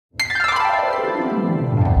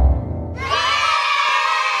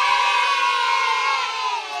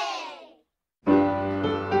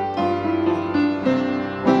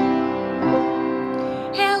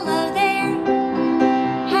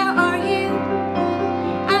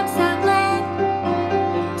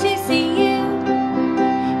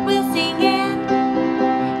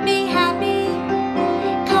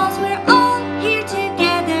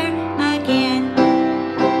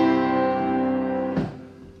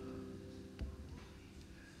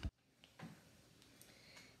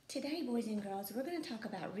Today, boys and girls, we're going to talk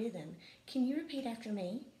about rhythm. Can you repeat after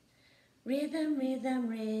me? Rhythm, rhythm,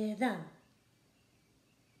 rhythm.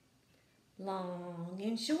 Long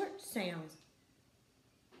and short sounds.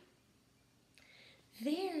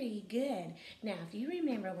 Very good. Now, if you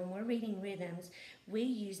remember when we're reading rhythms, we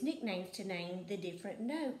use nicknames to name the different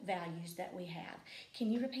note values that we have.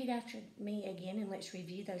 Can you repeat after me again and let's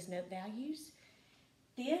review those note values?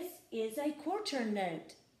 This is a quarter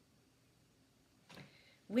note.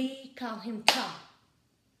 We call him ta.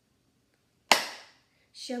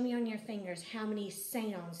 Show me on your fingers how many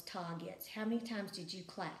sounds ta gets. How many times did you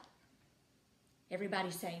clap? Everybody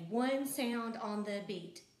say one sound on the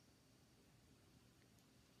beat.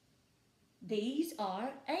 These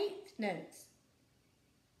are eighth notes.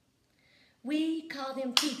 We call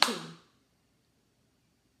them ti-ti.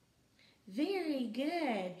 Very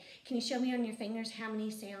good. Can you show me on your fingers how many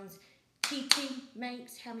sounds ti-ti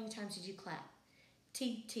makes? How many times did you clap?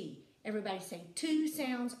 T-T. Everybody say two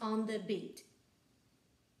sounds on the beat.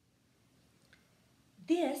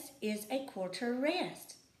 This is a quarter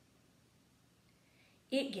rest.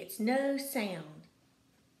 It gets no sound.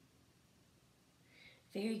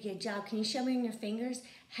 Very good job. Can you show me on your fingers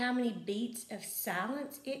how many beats of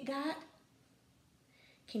silence it got?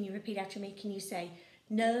 Can you repeat after me? Can you say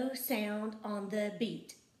no sound on the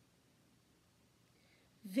beat?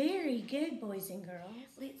 Very good, boys and girls.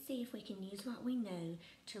 Let's see if we can use what we know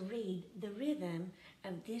to read the rhythm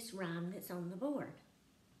of this rhyme that's on the board.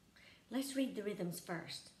 Let's read the rhythms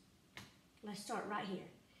first. Let's start right here.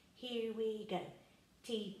 Here we go.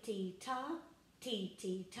 Ti-ti-ta,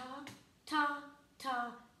 ti-ti-ta, ta,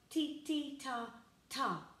 ta, ti-ti-ta,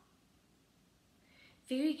 ta.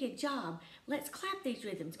 Very good job. Let's clap these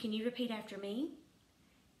rhythms. Can you repeat after me?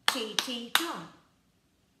 Ti-ti-ta.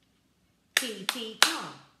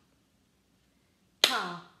 Ti-ti-ta.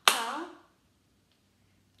 Ta, ta.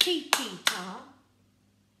 Ti-ti-ta.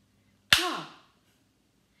 Ta.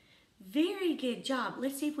 Very good job.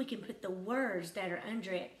 Let's see if we can put the words that are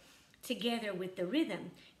under it together with the rhythm.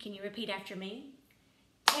 Can you repeat after me?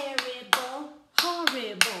 Terrible,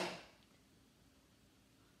 horrible.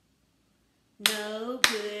 No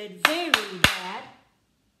good, very bad.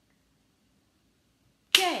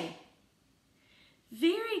 Okay.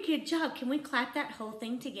 Very good job. Can we clap that whole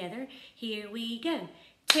thing together? Here we go.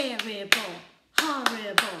 Terrible,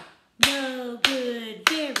 horrible, no good,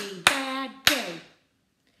 very bad day.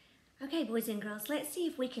 Okay, boys and girls, let's see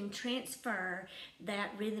if we can transfer that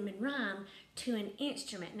rhythm and rhyme to an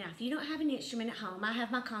instrument. Now, if you don't have an instrument at home, I have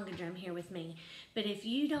my conga drum here with me. But if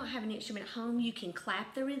you don't have an instrument at home, you can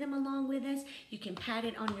clap the rhythm along with us. You can pat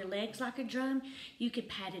it on your legs like a drum. You could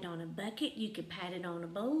pat it on a bucket. You could pat it on a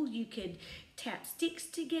bowl. You could tap sticks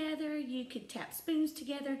together. You could tap spoons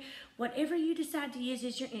together. Whatever you decide to use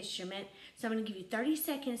as your instrument. So I'm going to give you 30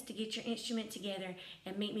 seconds to get your instrument together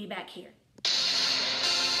and meet me back here.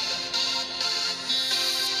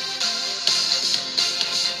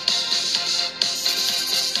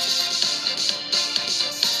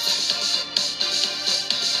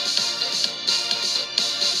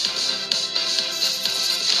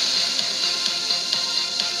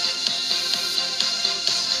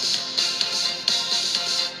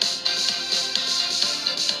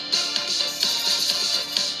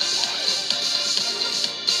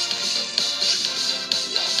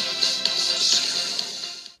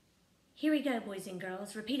 Here we go, boys and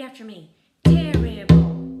girls. Repeat after me.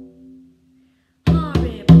 Terrible,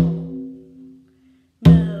 horrible,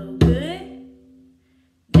 no good,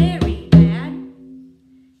 very bad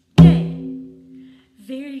day.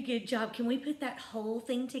 Very good job. Can we put that whole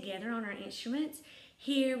thing together on our instruments?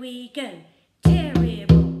 Here we go.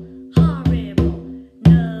 Terrible, horrible,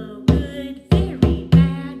 no good, very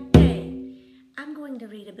bad day. I'm going to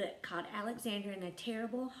read a book called Alexander and a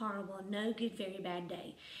Terrible, Horrible, No Good, Very Bad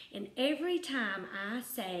Day. And every time I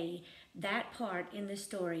say that part in the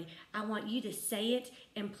story, I want you to say it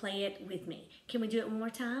and play it with me. Can we do it one more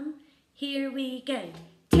time? Here we go.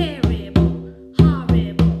 Terrible,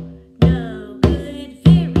 horrible, no good,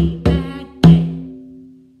 very bad day.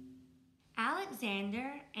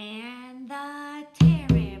 Alexander and the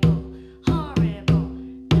Terrible, Horrible,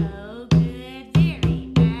 No Good,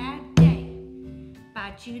 Very Bad Day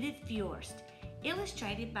by Judith Viorst,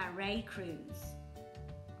 illustrated by Ray Cruz.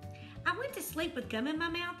 I went to sleep with gum in my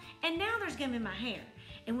mouth, and now there's gum in my hair.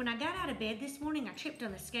 And when I got out of bed this morning, I tripped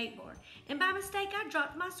on a skateboard. And by mistake, I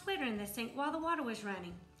dropped my sweater in the sink while the water was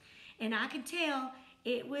running. And I could tell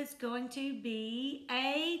it was going to be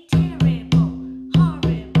a terrible,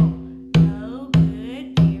 horrible, no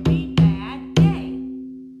good, very bad day.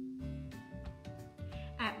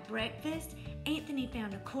 At breakfast, Anthony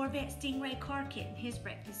found a Corvette Stingray car kit in his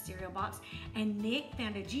breakfast cereal box, and Nick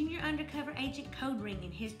found a Junior Undercover Agent code ring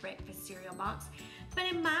in his breakfast cereal box. But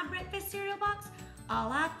in my breakfast cereal box,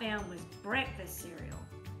 all I found was breakfast cereal.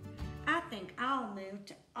 I think I'll move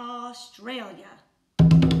to Australia.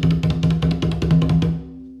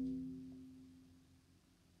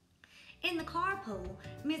 In the carpool,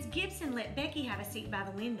 Miss Gibson let Becky have a seat by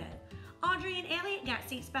the window. Audrey and Elliot got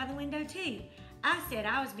seats by the window too. I said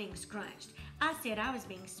I was being scrunched. I said I was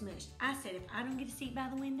being smushed. I said if I don't get a seat by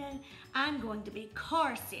the window, I'm going to be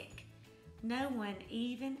car sick. No one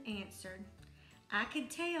even answered. I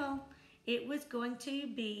could tell it was going to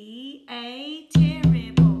be a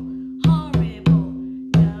terrible, horrible,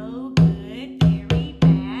 no good, very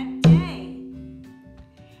bad day.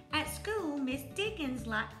 At school, Miss Dickens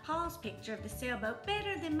liked Paul's picture of the sailboat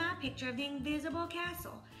better than my picture of the invisible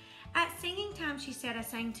castle. At singing time, she said I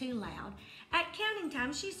sang too loud. At counting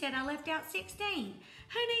time, she said I left out 16.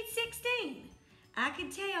 Who needs 16? I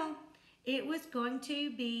could tell it was going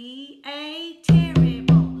to be a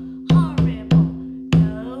terrible, horrible,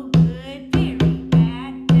 no good, very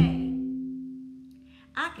bad day.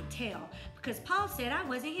 I could tell because Paul said I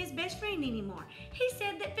wasn't his best friend anymore. He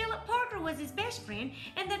said that Philip Parker was his best friend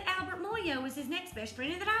and that Albert Moyo was his next best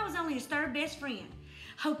friend and that I was only his third best friend.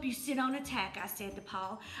 Hope you sit on a tack, I said to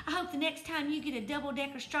Paul. I hope the next time you get a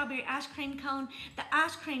double-decker strawberry ice cream cone, the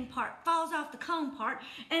ice cream part falls off the cone part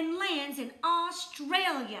and lands in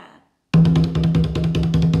Australia.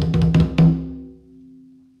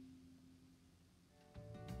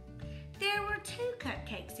 There were 2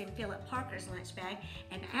 cupcakes in Philip Parker's lunch bag,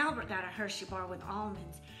 and Albert got a Hershey bar with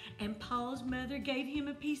almonds. And Paul's mother gave him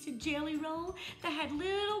a piece of jelly roll that had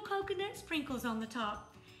little coconut sprinkles on the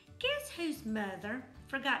top. Guess whose mother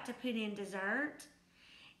forgot to put in dessert?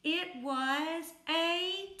 It was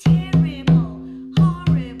a terrible,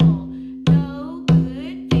 horrible, no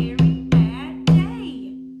good, very bad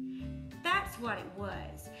day. That's what it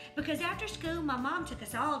was. Because after school, my mom took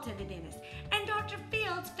us all to the dentist, and Dr.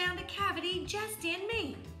 Fields found a cavity just in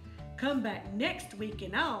me. Come back next week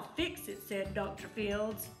and I'll fix it, said Dr.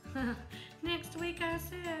 Fields. Next week, I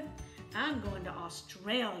said, I'm going to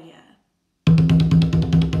Australia.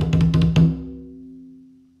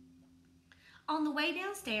 On the way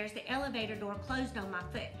downstairs, the elevator door closed on my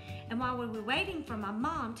foot, and while we were waiting for my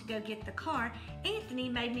mom to go get the car, Anthony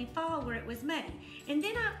made me fall where it was muddy. And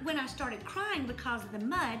then when I started crying because of the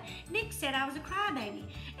mud, Nick said I was a crybaby.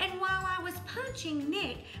 And while I was punching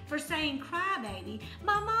Nick for saying crybaby,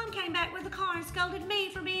 my mom came back with the car and scolded me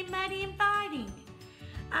for being muddy and fighting.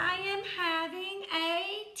 I am having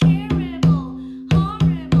a terrible,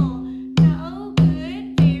 horrible, no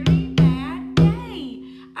good, very bad day.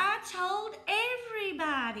 I told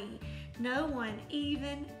everybody. No one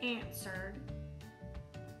even answered.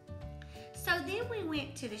 So then we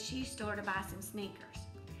went to the shoe store to buy some sneakers.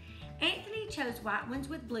 Anthony chose white ones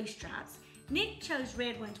with blue stripes. Nick chose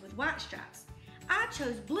red ones with white stripes. I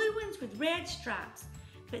chose blue ones with red stripes.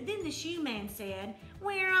 But then the shoe man said,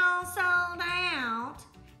 "We're all sold out."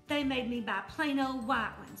 They made me buy plain old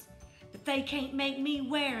white ones, but they can't make me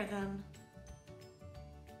wear them.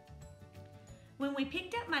 When we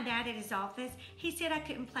picked up my dad at his office, he said I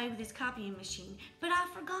couldn't play with his copying machine, but I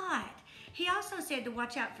forgot. He also said to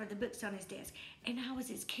watch out for the books on his desk, and I was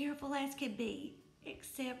as careful as could be,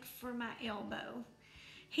 except for my elbow.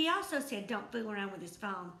 He also said don't fool around with his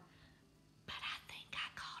phone, but I think I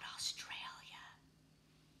called Australia.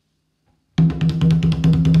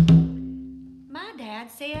 My dad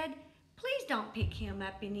said, please don't pick him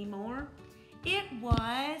up anymore. It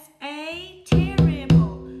was a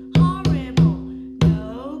terrible, horrible,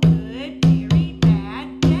 no good, very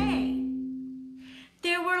bad day.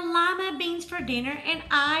 There were lima beans for dinner, and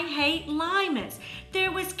I hate limas.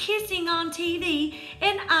 There was kissing on TV,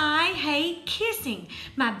 and I hate kissing.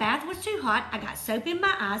 My bath was too hot. I got soap in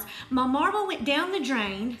my eyes. My marble went down the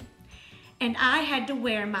drain, and I had to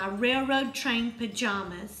wear my railroad train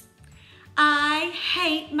pajamas. I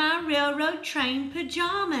hate my railroad train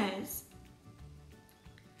pajamas.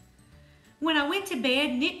 When I went to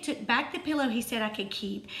bed, Nick took back the pillow he said I could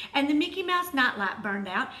keep, and the Mickey Mouse nightlight burned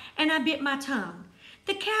out, and I bit my tongue.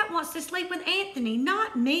 The cat wants to sleep with Anthony,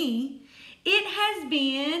 not me. It has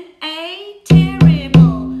been a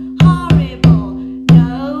terrible, horrible,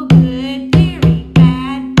 no good, very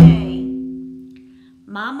bad day.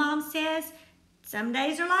 My mom says some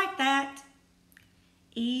days are like that,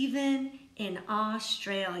 even in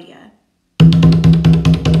Australia.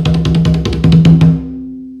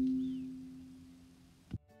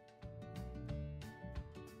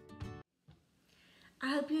 I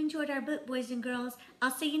hope you enjoyed our book, boys and girls. I'll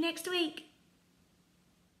see you next week.